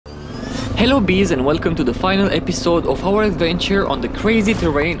Hello bees and welcome to the final episode of our adventure on the crazy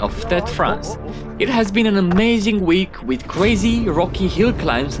terrain of TET France. It has been an amazing week with crazy rocky hill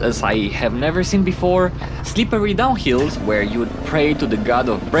climbs as I have never seen before, slippery downhills where you would pray to the god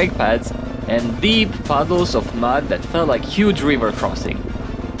of brake pads, and deep puddles of mud that felt like huge river crossing.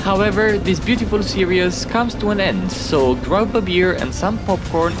 However, this beautiful series comes to an end, so grab a beer and some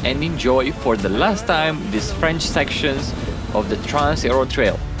popcorn and enjoy for the last time these French sections of the Trans Euro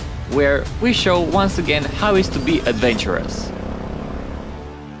Trail, where we show once again how it is to be adventurous.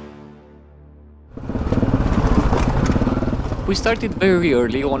 We started very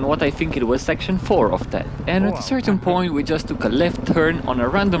early on what I think it was section 4 of that, and at a certain point we just took a left turn on a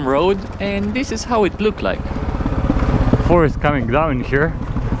random road, and this is how it looked like. Forest coming down here.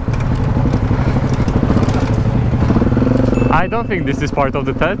 I don't think this is part of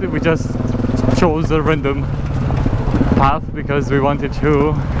the TET, we just chose a random path because we wanted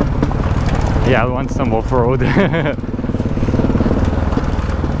to... yeah, we want some off-road.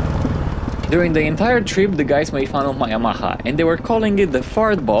 During the entire trip the guys made fun of my Yamaha and they were calling it the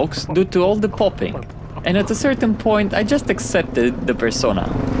fart box due to all the popping. And at a certain point I just accepted the persona.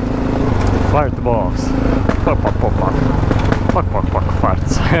 Fart box. Fuck, fuck, fuck, fuck. Fuck, fuck, fuck,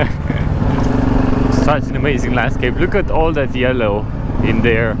 farts. Such an amazing landscape. Look at all that yellow in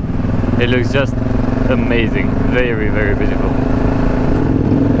there. It looks just amazing. Very, very beautiful.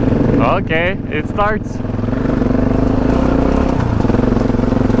 Okay, it starts.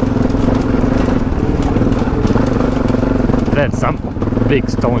 There's some big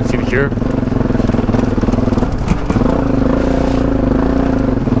stones in here.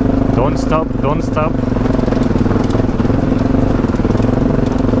 Don't stop, don't stop.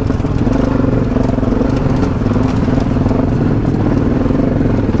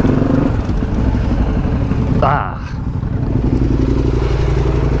 Ah.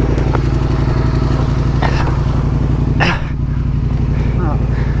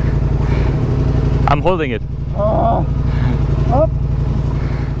 I'm holding it.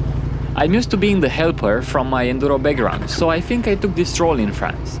 I'm used to being the helper from my enduro background, so I think I took this role in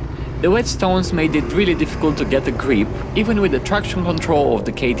France. The wet stones made it really difficult to get a grip, even with the traction control of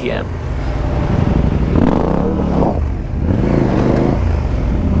the KTM.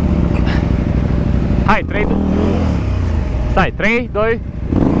 Hai, 3, 2... Stai, 3, 2...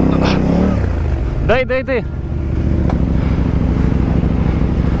 Dai.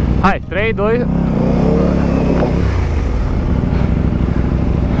 Hai, 3, 2...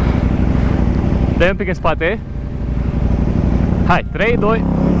 Dai un pic în spate. Hai, 3, 2...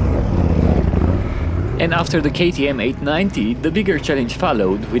 And after the KTM 890, the bigger challenge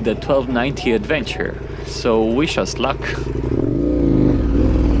followed with the 1290 Adventure. So wish us luck.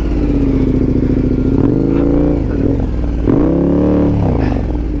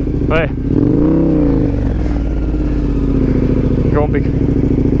 Hey. Go on, big.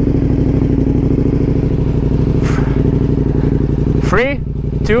 3,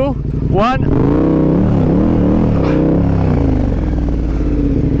 2, 1.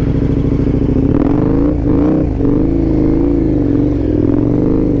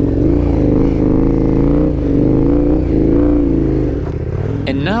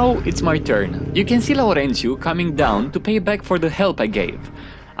 And now it's my turn. You can see Laurentiu coming down to pay back for the help I gave.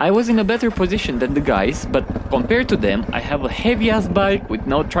 I was in a better position than the guys, but compared to them, I have a heavy-ass bike with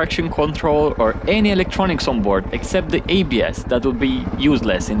no traction control or any electronics on board except the ABS that would be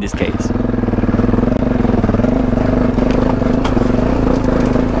useless in this case.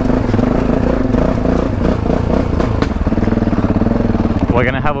 We're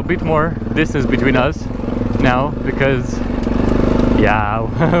gonna have a bit more distance between us now because, yeah,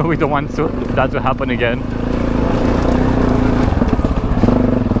 we don't want that to happen again.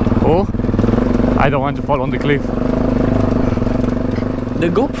 Oh, I don't want to fall on the cliff. The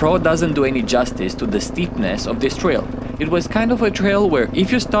GoPro doesn't do any justice to the steepness of this trail. It was kind of a trail where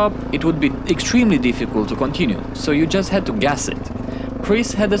if you stop, it would be extremely difficult to continue, so you just had to gas it.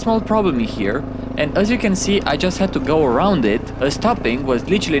 Chris had a small problem here, and as you can see, I just had to go around it, as stopping was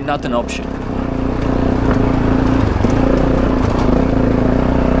literally not an option.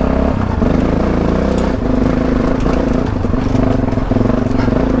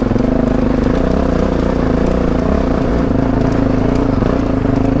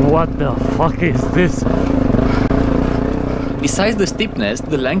 What the fuck is this? Besides the steepness,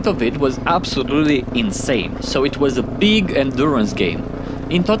 the length of it was absolutely insane, so it was a big endurance game.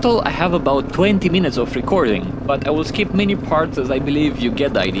 In total I have about 20 minutes of recording, but I will skip many parts as I believe you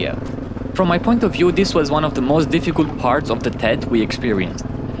get the idea. From my point of view, this was one of the most difficult parts of the TET we experienced.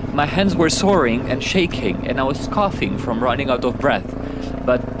 My hands were soaring and shaking, and I was coughing from running out of breath.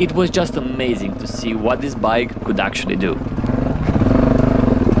 But it was just amazing to see what this bike could actually do.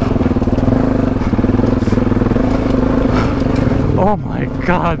 Oh my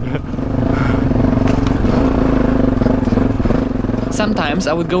god! Sometimes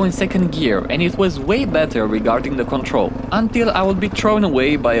I would go in second gear and it was way better regarding the control, until I would be thrown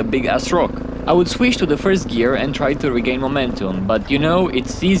away by a big ass rock. I would switch to the first gear and try to regain momentum, but you know,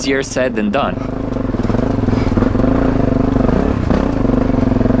 it's easier said than done.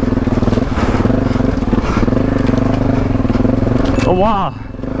 Oh wow!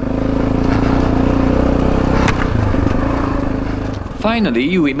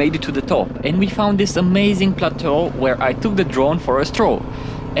 Finally, we made it to the top and we found this amazing plateau where I took the drone for a stroll.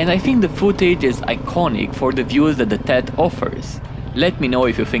 And I think the footage is iconic for the views that the TET offers. Let me know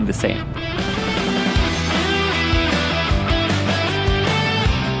if you think the same.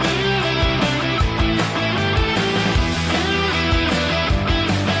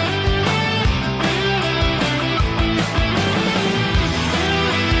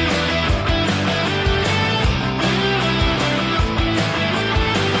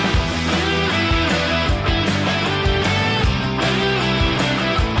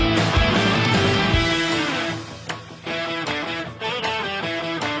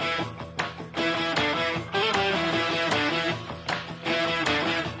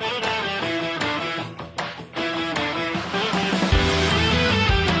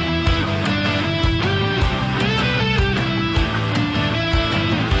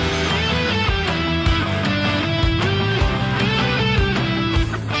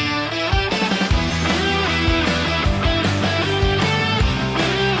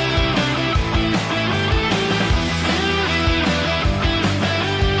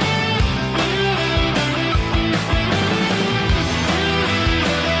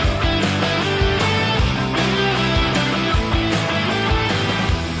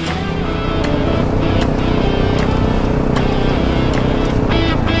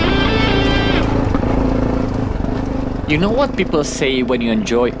 You know what people say when you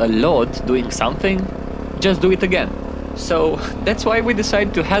enjoy a lot doing something? Just do it again. So that's why we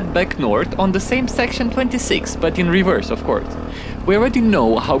decided to head back north on the same section 26, but in reverse, of course. We already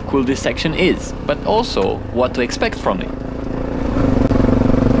know how cool this section is, but also what to expect from it.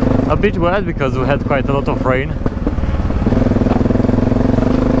 A bit wet because we had quite a lot of rain.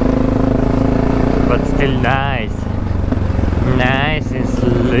 But still nice. Nice and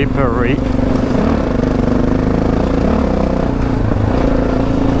slippery.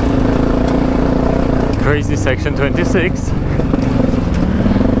 Crazy section 26.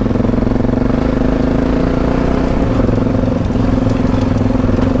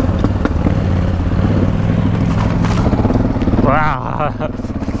 Wow!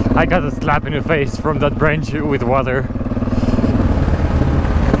 I got a slap in the face from that branch with water.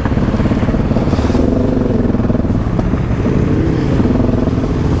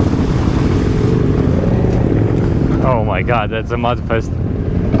 Oh my god, that's a mud fest.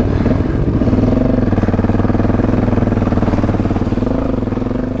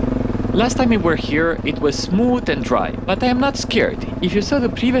 Last time we were here, it was smooth and dry, but I am not scared. If you saw the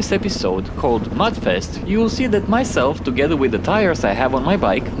previous episode called Mudfest, you will see that myself, together with the tires I have on my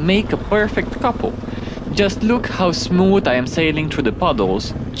bike, make a perfect couple. Just look how smooth I am sailing through the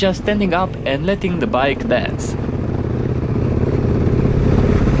puddles, just standing up and letting the bike dance.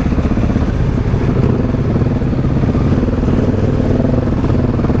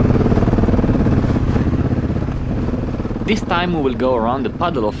 This time we will go around the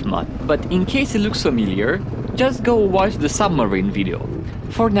puddle of mud, but in case it looks familiar, just go watch the submarine video.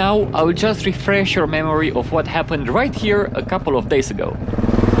 For now, I will just refresh your memory of what happened right here a couple of days ago.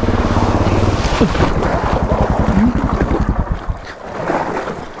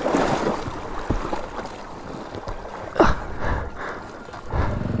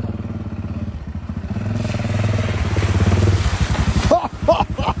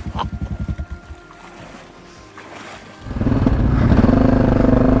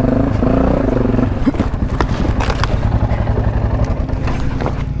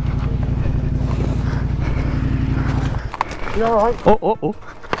 You alright? Oh, oh, oh.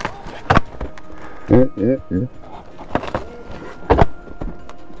 Yeah.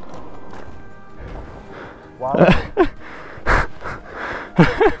 Wow.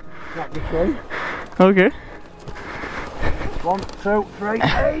 Not this way. Okay. 1, 2, 3,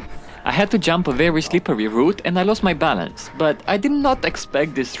 8. I had to jump a very slippery route and I lost my balance, but I did not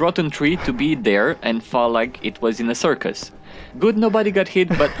expect this rotten tree to be there and fall like it was in a circus. Good nobody got hit,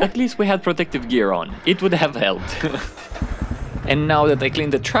 but at least we had protective gear on. It would have helped. And now that I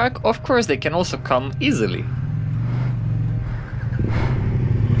cleaned the track, of course they can also come easily.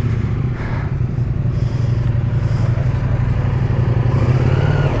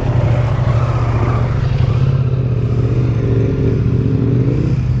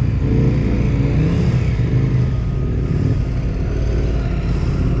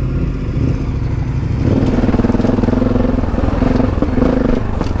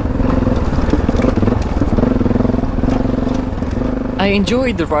 I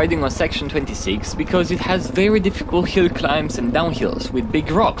enjoyed the riding on section 26 because it has very difficult hill climbs and downhills with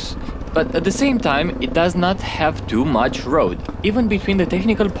big rocks, but at the same time it does not have too much road. Even between the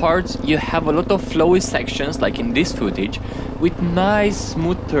technical parts you have a lot of flowy sections like in this footage, with nice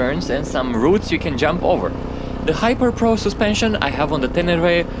smooth turns and some routes you can jump over. The Hyper Pro suspension I have on the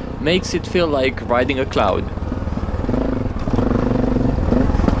Tenere makes it feel like riding a cloud.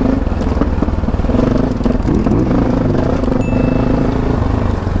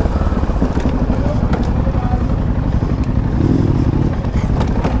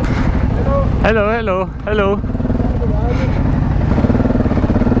 Hello, hello, hello.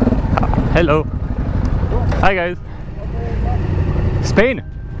 Hello. Hi guys. Spain?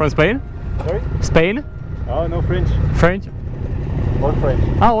 From Spain? Sorry? Spain? Oh, no French. French? All French.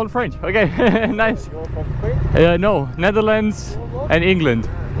 Ah, all French. Okay, nice. You're from Spain? No, Netherlands and England.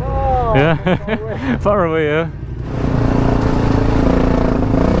 Oh, Yeah, far away. far away, yeah.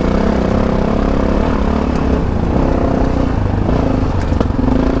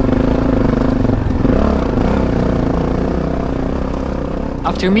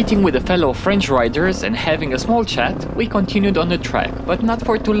 After meeting with a fellow French riders and having a small chat, we continued on the track, but not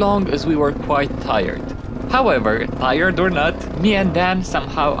for too long as we were quite tired. However, tired or not, me and Dan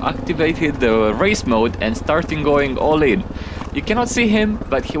somehow activated the race mode and started going all in. You cannot see him,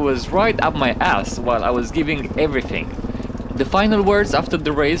 but he was right up my ass while I was giving everything. The final words after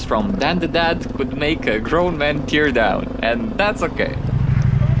the race from Dan the Dad could make a grown man tear down, and that's okay.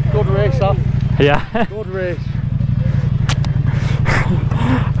 Good race, huh? Yeah. Good race.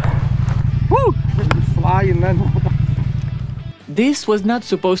 Woo! It was flying then. This was not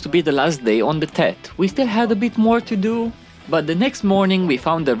supposed to be the last day on the TET. We still had a bit more to do, but the next morning we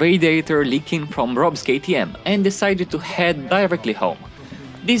found the radiator leaking from Rob's KTM and decided to head directly home.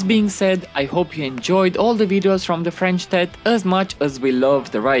 This being said, I hope you enjoyed all the videos from the French TET as much as we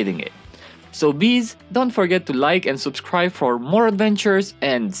loved riding it. So bees, don't forget to like and subscribe for more adventures,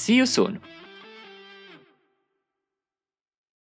 and see you soon!